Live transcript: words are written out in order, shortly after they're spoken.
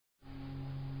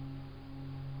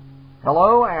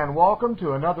Hello and welcome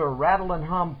to another Rattle and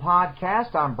Hum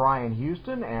podcast. I'm Bryan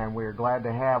Houston, and we're glad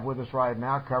to have with us right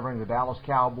now, covering the Dallas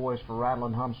Cowboys for Rattle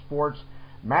and Hum Sports,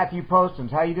 Matthew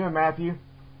Postins. How you doing, Matthew?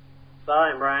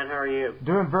 Fine, Bryan. How are you?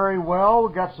 Doing very well.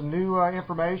 We've got some new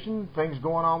information, things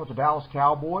going on with the Dallas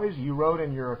Cowboys. You wrote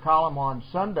in your column on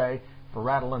Sunday for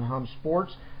Rattle and Hum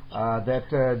Sports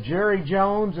that Jerry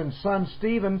Jones and son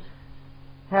Steven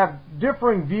have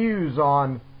differing views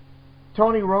on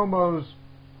Tony Romo's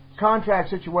contract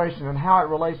situation and how it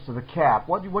relates to the cap.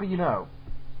 What do you know?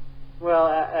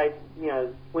 Well,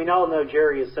 we all know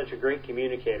Jerry is such a great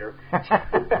communicator.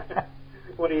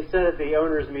 What he said at the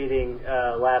owners' meeting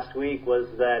last week was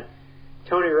that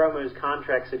Tony Romo's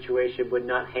contract situation would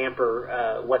not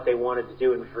hamper what they wanted to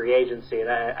do in free agency. And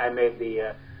I made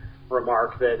the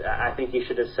remark that I think he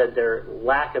should have said their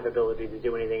lack of ability to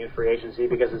do anything in free agency,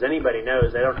 because as anybody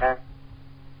knows, they don't have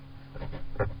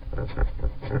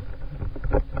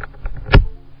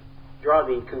draw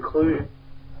the conclusion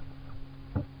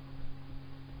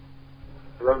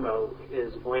Romo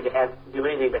is going to do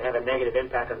anything but have a negative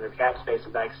impact on their cap space,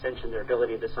 and by extension their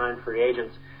ability to sign free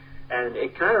agents. And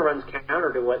it kind of runs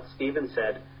counter to what Steven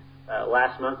said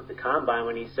last month at the Combine,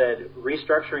 when he said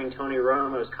restructuring Tony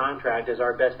Romo's contract is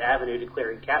our best avenue to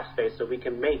clearing cap space so we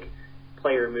can make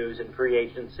player moves in free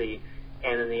agency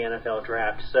and in the NFL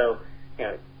draft. So,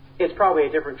 it's probably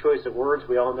a different choice of words.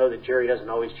 We all know that Jerry doesn't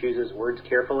always choose his words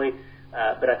carefully.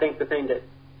 But I think the thing that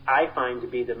I find to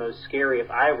be the most scary,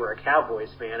 if I were a Cowboys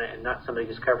fan and not somebody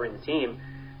just covering the team,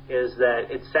 is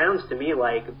that it sounds to me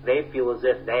like they feel as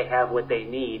if they have what they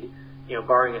need,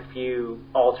 barring a few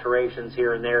alterations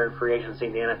here and there in free agency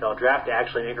in the NFL draft, to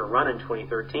actually make a run in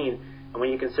 2013. And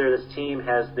when you consider this team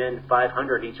has been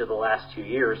 500 each of the last 2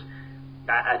 years,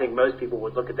 I think most people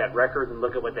would look at that record and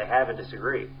look at what they have and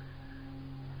disagree.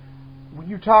 When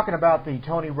you're talking about the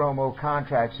Tony Romo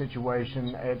contract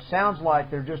situation, it sounds like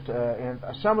they're just, and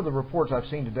some of the reports I've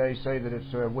seen today say that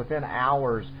it's within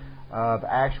hours of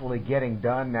actually getting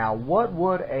done now. What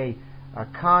would a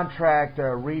contract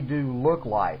redo look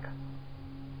like?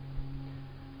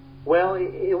 Well,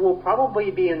 it will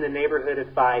probably be in the neighborhood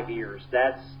of 5 years.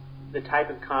 That's the type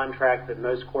of contract that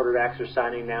most quarterbacks are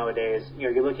signing nowadays.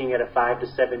 You're looking at a 5 to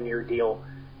 7 year deal.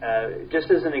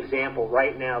 Just as an example,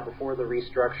 right now, before the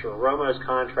restructure, Romo's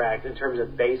contract in terms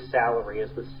of base salary is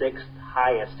the 6th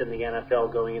highest in the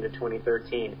NFL going into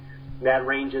 2013. That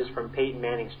ranges from Peyton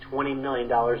Manning's $20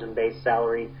 million in base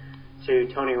salary to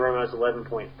Tony Romo's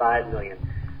 $11.5 million.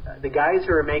 The guys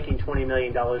who are making $20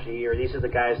 million a year, these are the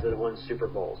guys that have won Super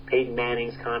Bowls. Peyton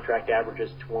Manning's contract average is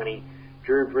 20.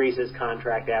 Drew Brees'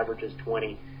 contract average is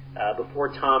 20. Before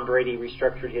Tom Brady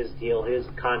restructured his deal, his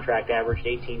contract averaged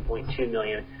 $18.2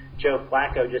 million. Joe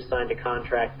Flacco just signed a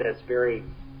contract that's very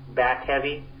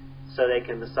back-heavy, so they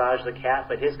can massage the cap,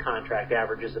 but his contract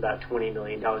average is about $20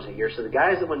 million a year. So the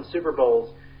guys that win Super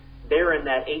Bowls, they're in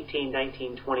that $18,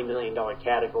 $19, $20 million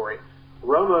category.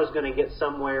 Romo's going to get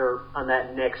somewhere on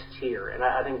that next tier, and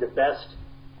I think the best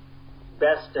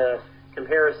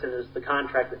comparison is the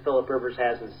contract that Phillip Rivers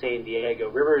has in San Diego.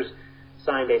 Rivers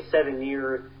signed a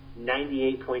 7-year,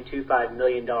 $98.25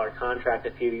 million contract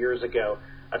a few years ago,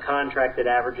 a contract that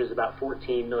averages about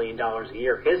 $14 million a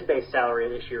year. His base salary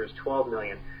this year is $12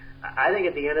 million. I think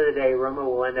at the end of the day, Romo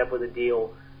will end up with a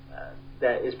deal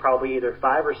that is probably either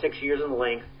 5 or 6 years in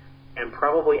length and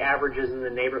probably averages in the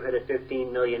neighborhood of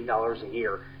 $15 million a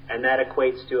year. And that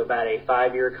equates to about a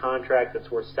 5-year contract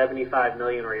that's worth $75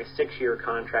 million or a 6-year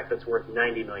contract that's worth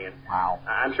 $90 million. Wow.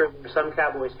 I'm sure there are some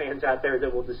Cowboys fans out there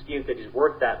that will dispute that he's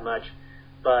worth that much.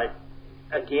 But,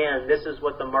 again, this is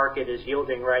what the market is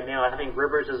yielding right now. I think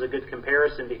Rivers is a good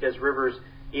comparison, because Rivers,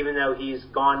 even though he's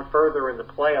gone further in the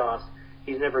playoffs,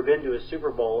 he's never been to a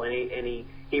Super Bowl, and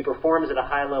he performs at a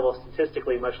high level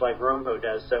statistically, much like Romo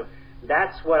does. So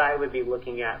that's what I would be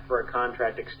looking at for a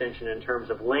contract extension in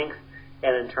terms of length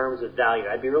and in terms of value.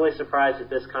 I'd be really surprised if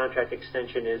this contract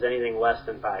extension is anything less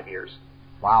than 5 years.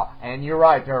 Wow. And you're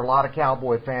right. There are a lot of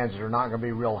Cowboy fans that are not going to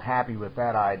be real happy with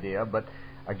that idea. But,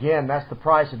 again, that's the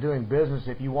price of doing business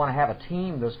if you want to have a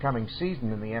team this coming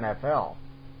season in the NFL.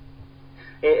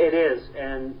 It is.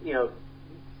 And,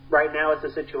 right now it's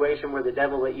a situation where the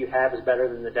devil that you have is better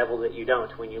than the devil that you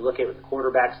don't. When you look at the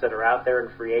quarterbacks that are out there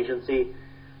in free agency,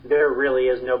 there really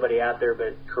is nobody out there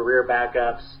but career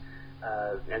backups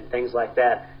and things like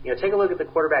that. Take a look at the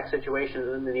quarterback situation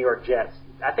in the New York Jets.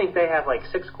 I think they have like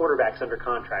 6 quarterbacks under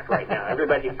contract right now.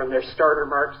 Everybody from their starter,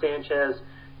 Mark Sanchez,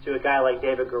 to a guy like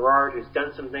David Garrard, who's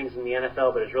done some things in the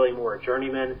NFL but is really more a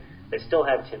journeyman. They still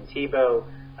have Tim Tebow.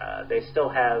 They still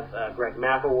have Greg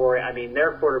McElroy. I mean,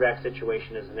 their quarterback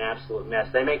situation is an absolute mess.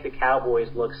 They make the Cowboys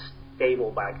look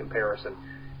stable by comparison.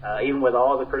 Even with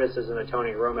all the criticism of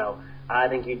Tony Romo, I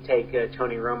think you'd take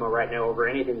Tony Romo right now over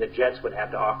anything the Jets would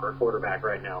have to offer a quarterback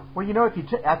right now. Well, if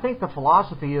you I think the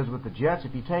philosophy is with the Jets,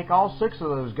 if you take all 6 of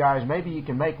those guys, maybe you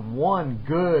can make one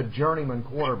good journeyman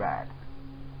quarterback.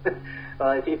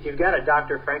 Well, if you've got a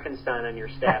Dr. Frankenstein on your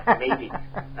staff, maybe.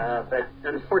 But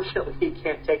unfortunately, you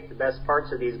can't take the best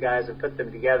parts of these guys and put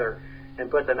them together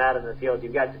and put them out in the field.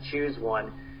 You've got to choose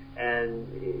one.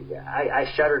 And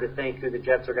I shudder to think who the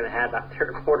Jets are going to have out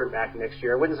there quarterback next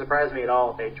year. It wouldn't surprise me at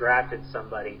all if they drafted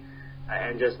somebody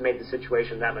and just made the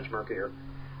situation that much murkier.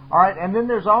 All right, and then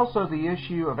there's also the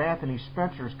issue of Anthony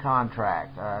Spencer's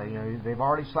contract. They've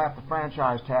already slapped the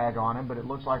franchise tag on him, but it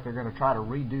looks like they're going to try to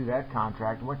redo that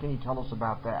contract. What can you tell us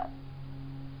about that?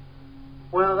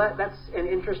 Well, that's an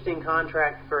interesting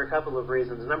contract for a couple of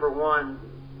reasons. Number one,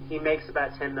 he makes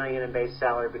about $10 million in base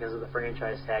salary because of the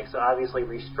franchise tag, so obviously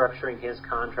restructuring his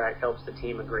contract helps the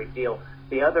team a great deal.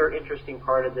 The other interesting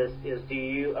part of this is, do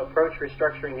you approach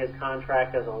restructuring his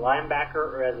contract as a linebacker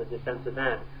or as a defensive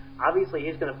end? Obviously,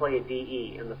 he's going to play a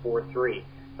DE in the 4-3,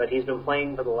 but he's been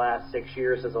playing for the last 6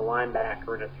 years as a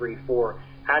linebacker in a 3-4.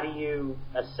 How do you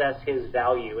assess his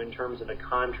value in terms of a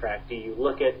contract? Do you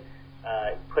look at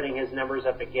putting his numbers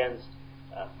up against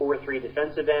 4-3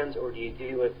 defensive ends, or do you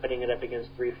do it putting it up against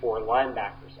 3-4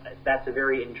 linebackers? That's a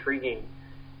very intriguing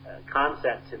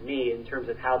concept to me in terms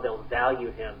of how they'll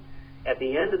value him. At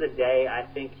the end of the day,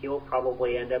 I think he'll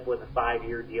probably end up with a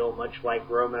 5-year deal, much like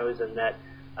Romo's, and that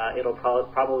it'll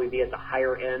probably be at the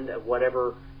higher end of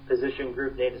whatever position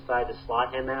group they decide to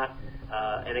slot him at.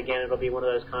 And again, it'll be one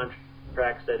of those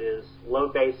contracts that is low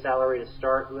base salary to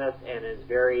start with and is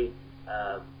very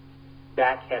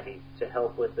back heavy to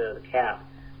help with the cap.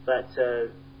 But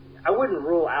I wouldn't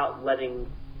rule out letting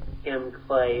him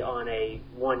play on a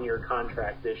 1-year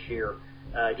contract this year,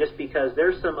 just because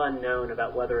there's some unknown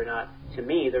about whether or not, to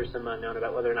me, there's some unknown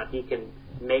about whether or not he can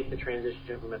make the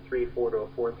transition from a 3-4 to a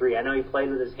 4-3. I know he played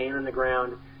with his hand on the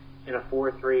ground in a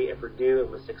 4-3 at Purdue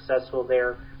and was successful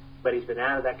there, but he's been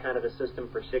out of that kind of a system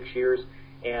for 6 years,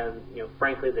 and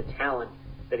frankly, the talent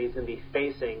that he's going to be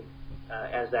facing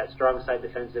as that strong side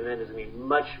defensive end is going to be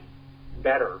much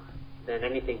better than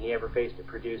anything he ever faced at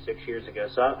Purdue 6 years ago.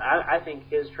 So I think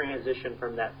his transition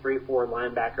from that 3-4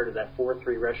 linebacker to that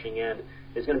 4-3 rushing end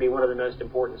is going to be one of the most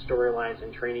important storylines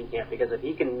in training camp, because if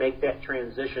he can make that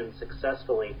transition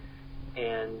successfully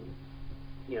and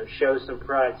show some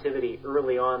productivity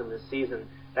early on in the season,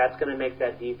 that's going to make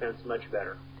that defense much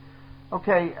better.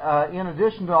 Okay, in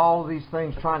addition to all of these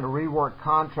things, trying to rework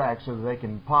contracts so that they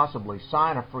can possibly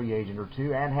sign a free agent or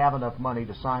two and have enough money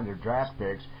to sign their draft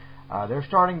picks, they're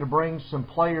starting to bring some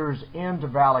players into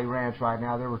Valley Ranch right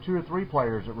now. There were 2 or 3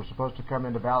 players that were supposed to come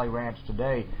into Valley Ranch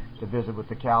today to visit with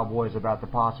the Cowboys about the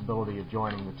possibility of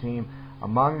joining the team.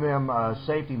 Among them,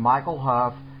 safety Michael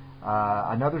Huff,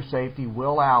 another safety,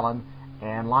 Will Allen,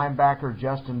 and linebacker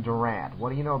Justin Durant.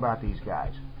 What do you know about these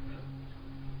guys?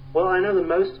 Well, I know the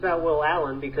most about Will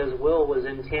Allen because Will was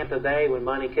in Tampa Bay when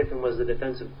Monty Kiffin was the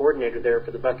defensive coordinator there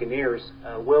for the Buccaneers.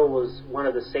 Will was one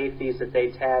of the safeties that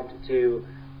they tabbed to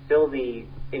fill the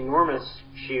enormous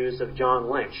shoes of John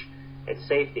Lynch at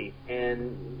safety.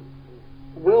 And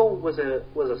Will was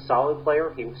a solid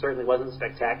player. He certainly wasn't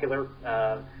spectacular.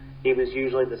 He was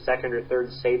usually the second or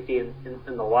third safety in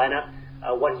the lineup.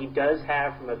 What he does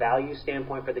have from a value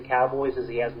standpoint for the Cowboys is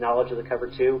he has knowledge of the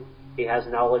cover 2. He has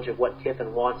knowledge of what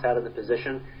Kiffin wants out of the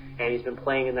position, and he's been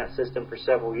playing in that system for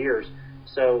several years.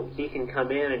 So he can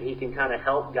come in and he can kind of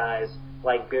help guys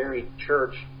like Barry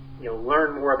Church,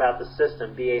 learn more about the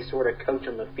system, be a sort of coach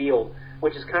on the field,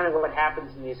 which is kind of what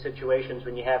happens in these situations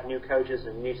when you have new coaches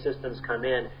and new systems come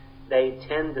in. They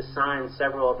tend to sign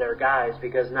several of their guys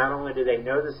because not only do they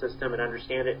know the system and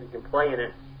understand it and can play in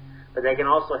it, but they can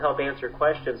also help answer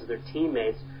questions of their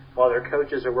teammates while their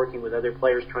coaches are working with other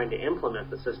players trying to implement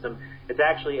the system. It's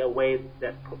actually a way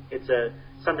that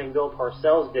something Bill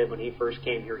Parcells did when he first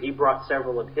came here. He brought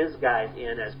several of his guys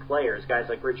in as players, guys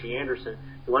like Richie Anderson,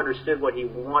 who understood what he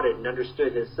wanted and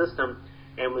understood his system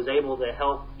and was able to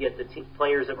help get the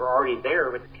players that were already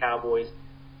there with the Cowboys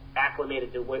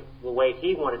acclimated to the way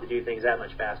he wanted to do things that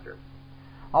much faster.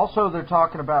 Also, they're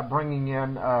talking about bringing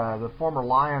in the former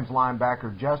Lions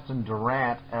linebacker Justin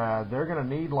Durant. They're going to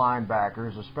need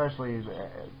linebackers, especially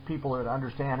people that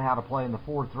understand how to play in the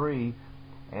 4-3.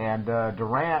 And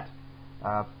Durant,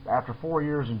 after 4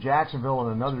 years in Jacksonville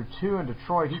and another 2 in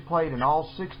Detroit, he played in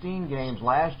all 16 games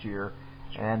last year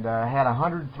and had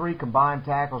 103 combined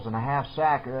tackles and a half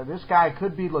sack. This guy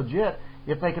could be legit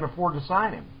if they can afford to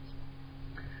sign him.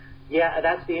 Yeah,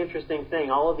 that's the interesting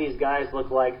thing. All of these guys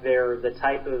look like they're the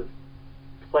type of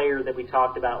player that we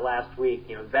talked about last week,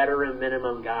 veteran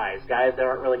minimum guys that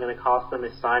aren't really going to cost them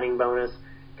a signing bonus,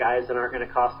 guys that aren't going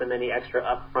to cost them any extra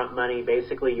upfront money.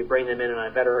 Basically, you bring them in on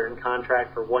a veteran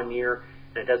contract for 1 year,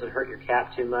 and it doesn't hurt your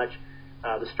cap too much.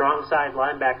 The strong side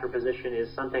linebacker position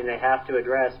is something they have to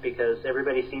address because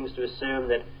everybody seems to assume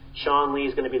that Sean Lee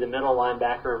is going to be the middle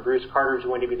linebacker and Bruce Carter is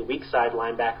going to be the weak side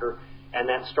linebacker. And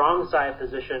that strong side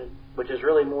position, which is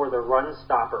really more the run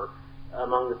stopper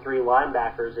among the three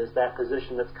linebackers, is that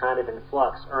position that's kind of in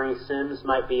flux. Ernie Sims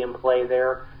might be in play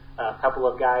there. A couple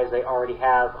of guys they already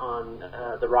have on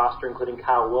the roster, including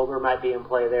Kyle Wilber, might be in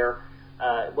play there.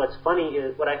 What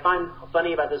I find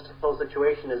funny about this whole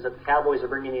situation is that the Cowboys are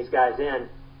bringing these guys in,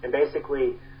 and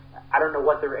basically, I don't know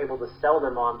what they're able to sell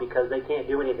them on because they can't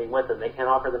do anything with them. They can't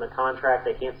offer them a contract.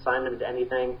 They can't sign them to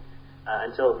anything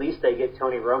until at least they get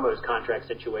Tony Romo's contract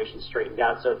situation straightened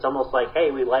out. So it's almost like,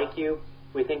 hey, we like you.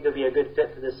 We think you'll be a good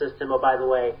fit for the system. Oh, by the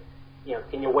way,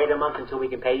 can you wait a month until we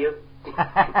can pay you?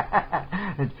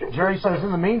 Jerry says,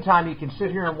 in the meantime, you can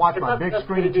sit here and watch my big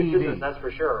screen TV. That's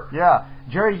for sure. Yeah.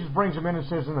 Jerry just brings them in and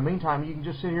says, in the meantime, you can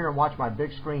just sit here and watch my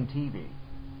big screen TV.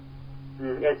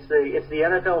 It's the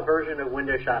NFL version of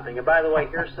window shopping. And by the way,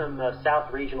 here's some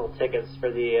South Regional tickets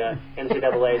for the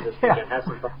NCAAs this weekend. Have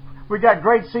some fun. We got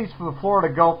great seats for the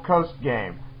Florida Gulf Coast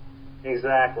game.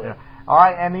 Exactly. Yeah. All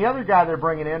right, and the other guy they're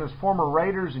bringing in is former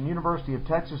Raiders and University of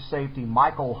Texas safety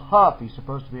Michael Huff. He's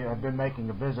supposed to have been making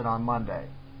a visit on Monday.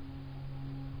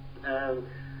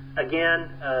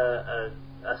 Again, a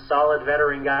solid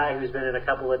veteran guy who's been in a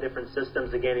couple of different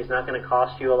systems. Again, he's not going to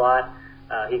cost you a lot.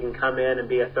 He can come in and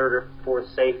be a third or fourth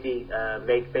safety,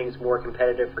 make things more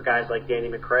competitive for guys like Danny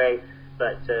McCray.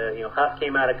 But Huff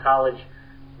came out of college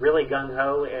really gung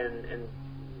ho and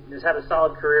has had a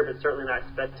solid career, but certainly not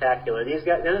spectacular.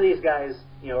 None of these guys,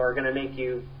 are going to make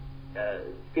you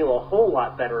feel a whole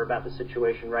lot better about the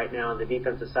situation right now on the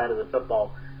defensive side of the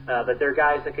football. But they're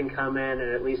guys that can come in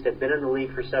and at least have been in the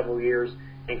league for several years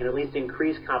and can at least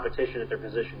increase competition at their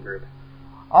position group.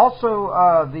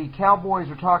 Also, the Cowboys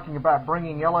are talking about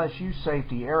bringing LSU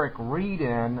safety Eric Reed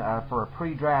in for a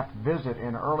pre-draft visit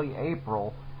in early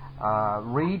April.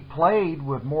 Reed played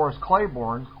with Morris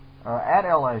Claiborne at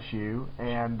LSU,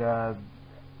 and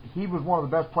he was one of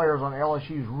the best players on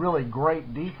LSU's really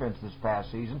great defense this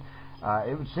past season.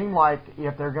 It would seem like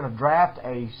if they're going to draft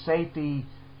a safety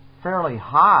fairly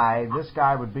high, this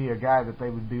guy would be a guy that they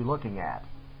would be looking at.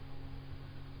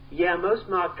 Yeah, most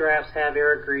mock drafts have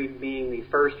Eric Reed being the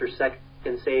first or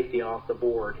second safety off the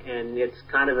board, and it's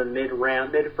kind of a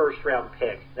mid-first round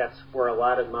pick. That's where a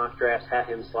lot of mock drafts have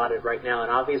him slotted right now.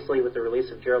 And obviously, with the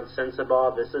release of Gerald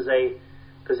Sensabaugh, this is a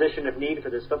position of need for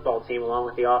this football team, along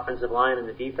with the offensive line and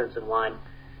the defensive line.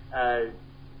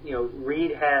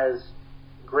 Reed has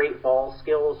great ball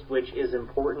skills, which is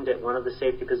important at one of the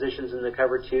safety positions in the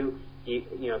cover two.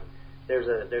 There's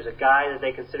a guy that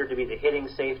they consider to be the hitting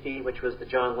safety, which was the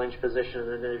John Lynch position, and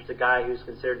then there's the guy who's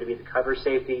considered to be the cover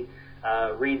safety.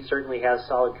 Reed certainly has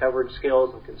solid coverage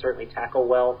skills and can certainly tackle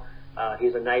well.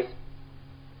 He's a nice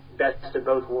best of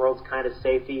both worlds kind of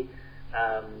safety.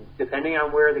 Depending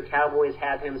on where the Cowboys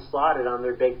have him slotted on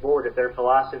their big board, if their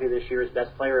philosophy this year is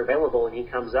best player available and he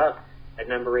comes up at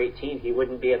number 18, he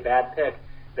wouldn't be a bad pick.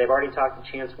 They've already talked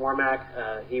to Chance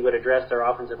Warmack. He would address their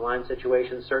offensive line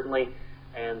situation, certainly.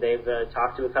 And they've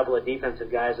talked to a couple of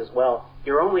defensive guys as well.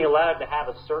 You're only allowed to have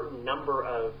a certain number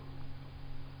of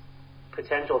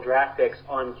potential draft picks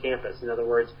on campus. In other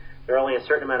words, there are only a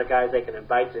certain amount of guys they can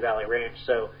invite to Valley Ranch.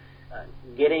 So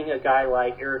getting a guy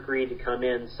like Eric Reed to come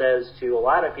in says to a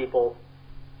lot of people,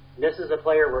 this is a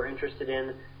player we're interested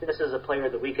in. This is a player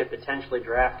that we could potentially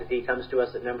draft if he comes to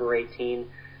us at number 18.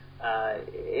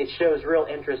 It shows real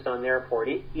interest on their part,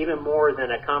 even more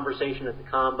than a conversation at the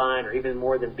Combine or even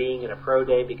more than being at a pro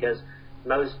day, because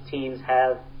most teams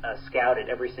have scouted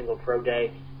every single pro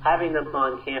day. Having them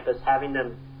on campus, having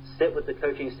them sit with the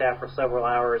coaching staff for several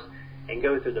hours and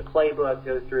go through the playbook,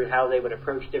 go through how they would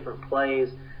approach different plays.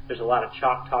 There's a lot of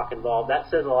chalk talk involved. That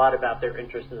says a lot about their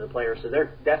interest in the player. So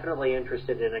they're definitely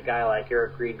interested in a guy like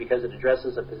Eric Reed because it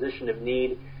addresses a position of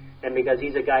need and because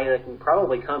he's a guy that can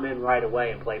probably come in right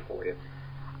away and play for you.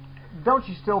 Don't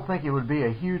you still think it would be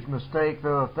a huge mistake,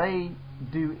 though, if they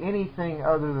do anything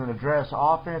other than address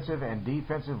offensive and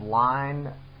defensive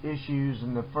line issues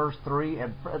in the first three,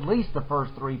 at least the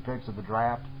first three picks of the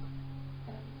draft?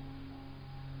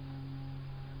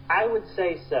 I would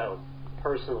say so,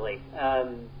 personally.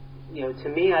 To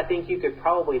me, I think you could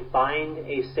probably find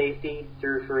a safety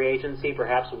through free agency.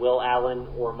 Perhaps Will Allen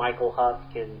or Michael Huff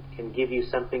can give you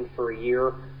something for a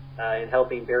year in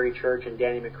helping Barry Church and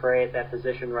Danny McCray at that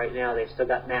position right now. They've still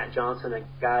got Matt Johnson, a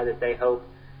guy that they hope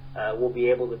will be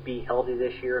able to be healthy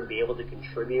this year and be able to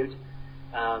contribute.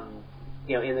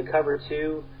 In the cover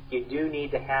 2, you do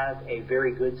need to have a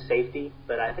very good safety,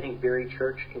 but I think Barry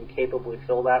Church can capably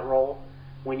fill that role.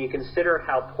 When you consider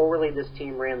how poorly this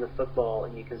team ran the football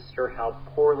and you consider how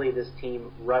poorly this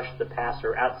team rushed the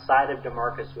passer outside of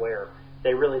DeMarcus Ware,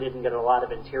 they really didn't get a lot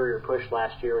of interior push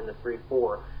last year in the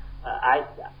 3-4.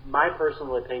 My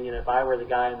personal opinion, if I were the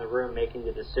guy in the room making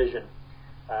the decision,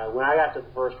 when I got to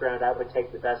the first round, I would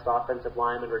take the best offensive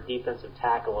lineman or defensive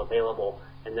tackle available.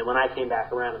 And then when I came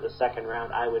back around in the second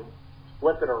round, I would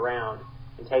flip it around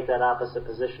and take that opposite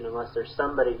position unless there's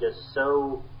somebody just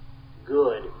so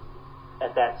good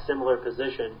at that similar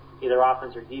position, either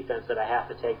offense or defense, that I have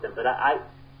to take them. But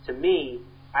to me,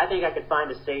 I think I could find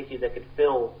a safety that could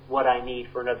fill what I need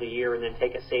for another year and then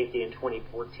take a safety in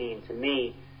 2014. To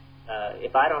me,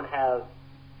 if I don't have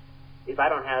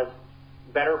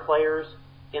better players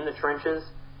in the trenches,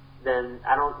 then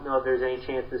I don't know if there's any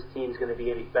chance this team's going to be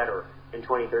any better in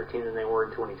 2013 than they were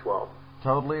in 2012.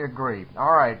 Totally agree.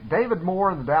 All right, David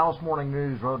Moore in the Dallas Morning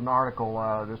News wrote an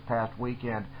article this past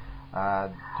weekend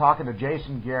talking to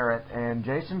Jason Garrett, and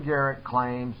Jason Garrett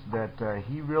claims that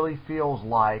he really feels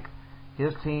like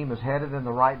his team is headed in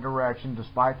the right direction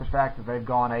despite the fact that they've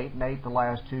gone 8-8 the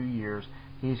last 2 years.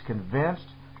 He's convinced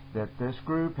that this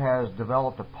group has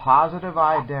developed a positive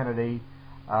identity,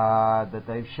 that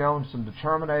they've shown some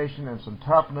determination and some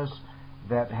toughness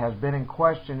that has been in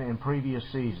question in previous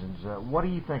seasons. What do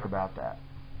you think about that?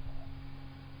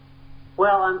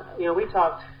 Well, we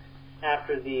talked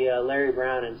after the Larry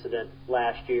Brown incident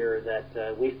last year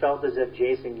that we felt as if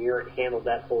Jason Garrett handled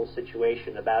that whole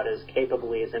situation about as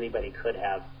capably as anybody could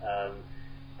have.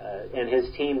 And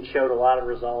his team showed a lot of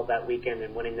resolve that weekend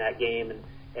in winning that game.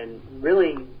 And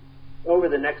really, over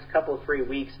the next couple of 3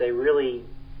 weeks, they really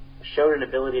showed an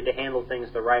ability to handle things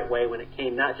the right way when it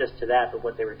came not just to that, but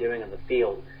what they were doing on the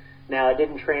field. Now, it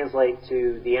didn't translate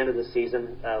to the end of the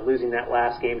season, losing that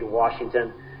last game to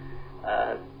Washington.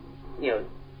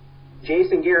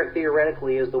 Jason Garrett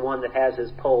theoretically is the one that has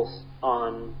his pulse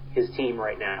on his team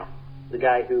right now, the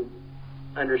guy who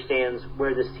understands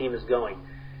where this team is going.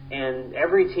 And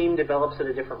every team develops at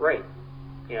a different rate.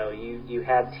 You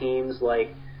have teams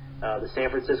like the San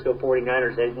Francisco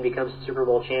 49ers. They didn't become Super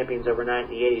Bowl champions overnight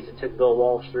in the 80s. It took Bill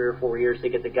Walsh 3 or 4 years to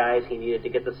get the guys he needed to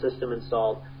get the system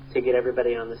installed, to get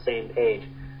everybody on the same page.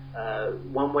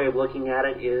 One way of looking at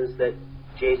it is that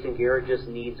Jason Garrett just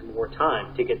needs more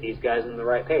time to get these guys on the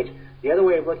right page. The other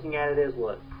way of looking at it is,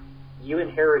 look, you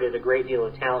inherited a great deal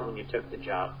of talent when you took the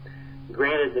job.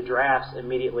 Granted, the drafts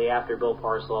immediately after Bill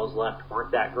Parcells left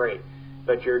weren't that great,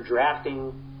 but you're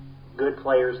drafting good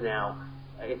players now.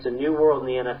 It's a new world in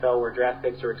the NFL where draft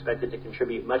picks are expected to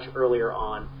contribute much earlier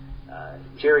on.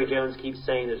 Jerry Jones keeps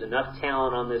saying there's enough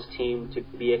talent on this team to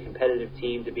be a competitive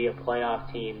team, to be a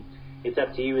playoff team. It's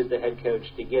up to you as the head coach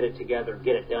to get it together,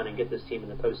 get it done, and get this team in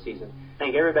the postseason. I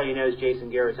think everybody knows Jason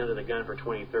Garrett's under the gun for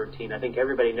 2013. I think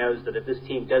everybody knows that if this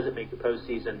team doesn't make the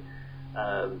postseason,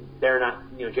 they're not.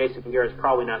 Jason Garrett's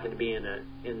probably not going to be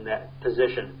in that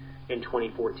position in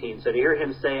 2014. So to hear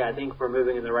him say, I think we're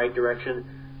moving in the right direction,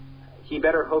 he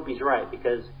better hope he's right,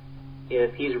 because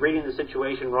if he's reading the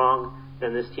situation wrong,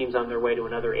 then this team's on their way to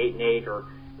another 8-8 or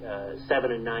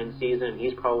 7-9 season, and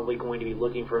he's probably going to be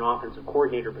looking for an offensive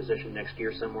coordinator position next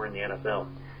year somewhere in the NFL.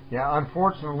 Yeah,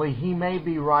 unfortunately, he may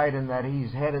be right in that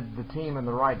he's headed the team in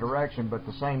the right direction, but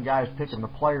the same guy's picking the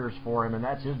players for him, and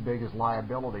that's his biggest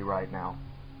liability right now.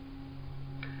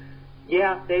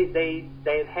 Yeah,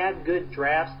 they've had good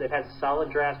drafts. They've had solid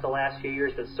drafts the last few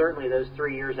years, but certainly those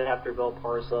 3 years after Bill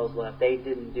Parcells left, they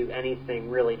didn't do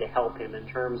anything really to help him in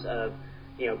terms of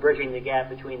bridging the gap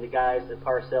between the guys that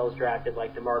Parcells drafted,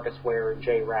 like DeMarcus Ware and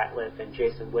Jay Ratliff and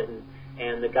Jason Witten,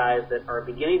 and the guys that are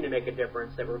beginning to make a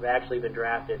difference that have actually been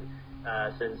drafted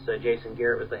since Jason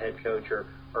Garrett was the head coach,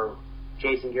 or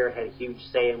Jason Garrett had a huge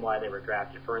say in why they were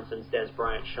drafted. For instance, Des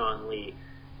Bryant, Sean Lee,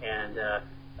 and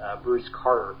Bruce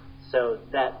Carter. So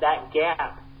that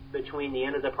gap between the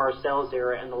end of the Parcells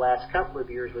era and the last couple of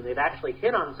years, when they've actually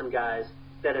hit on some guys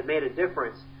that have made a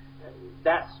difference,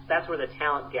 that's where the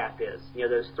talent gap is.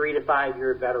 Those 3 to 5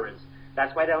 year veterans.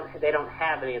 That's why they don't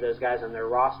have any of those guys on their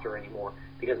roster anymore,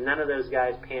 because none of those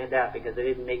guys panned out because they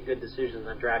didn't make good decisions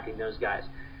on drafting those guys.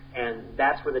 And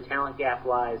that's where the talent gap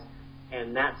lies,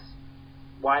 and that's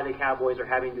why the Cowboys are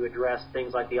having to address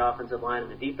things like the offensive line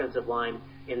and the defensive line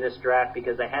in this draft,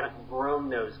 because they haven't grown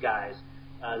those guys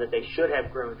that they should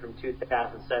have grown from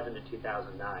 2007 to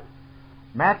 2009.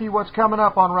 Matthew, what's coming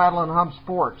up on Rattle and Hump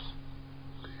Sports?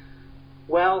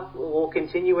 Well, we'll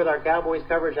continue with our Cowboys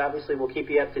coverage. Obviously, we'll keep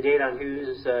you up to date on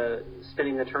who's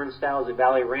spinning the turnstiles at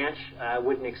Valley Ranch. I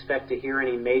wouldn't expect to hear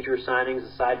any major signings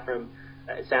aside from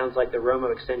it sounds like the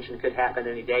Romo extension could happen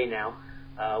any day now.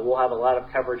 We'll have a lot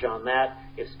of coverage on that.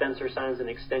 If Spencer signs an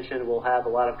extension, we'll have a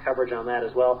lot of coverage on that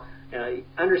as well.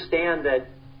 Understand that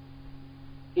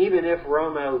even if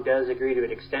Romo does agree to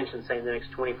an extension, say in the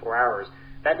next 24 hours,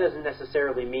 that doesn't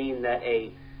necessarily mean that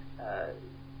a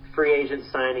free agent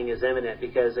signing is imminent,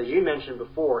 because as you mentioned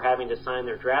before, having to sign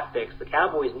their draft picks, the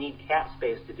Cowboys need cap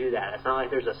space to do that. It's not like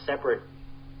there's a separate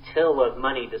till of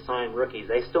money to sign rookies.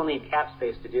 They still need cap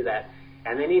space to do that,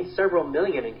 and they need several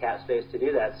million in cap space to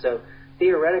do that. So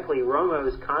theoretically,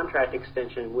 Romo's contract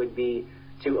extension would be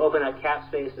to open up cap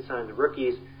space to sign the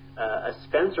rookies. A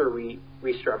Spencer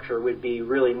restructure would be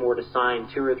really more to sign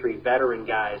 2 or 3 veteran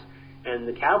guys, and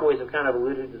the Cowboys have kind of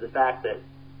alluded to the fact that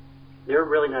they're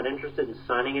really not interested in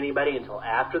signing anybody until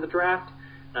after the draft.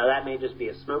 Now, that may just be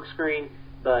a smokescreen,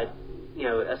 but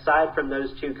aside from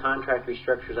those 2 contract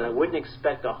restructures, I wouldn't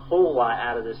expect a whole lot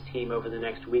out of this team over the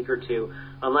next week or 2,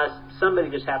 unless somebody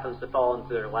just happens to fall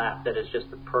into their lap that is just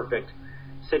the perfect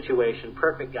situation,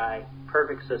 perfect guy,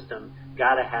 perfect system.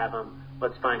 Got to have him.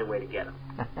 Let's find a way to get him.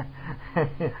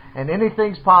 And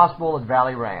anything's possible at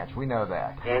Valley Ranch. We know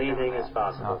that. Anything is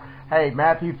possible. Hey,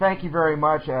 Matthew, thank you very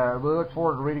much. We look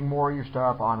forward to reading more of your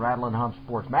stuff on Rattle and Hum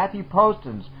Sports. Matthew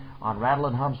Postins on Rattle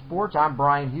and Hum Sports. I'm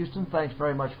Bryan Houston. Thanks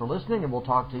very much for listening, and we'll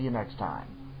talk to you next time.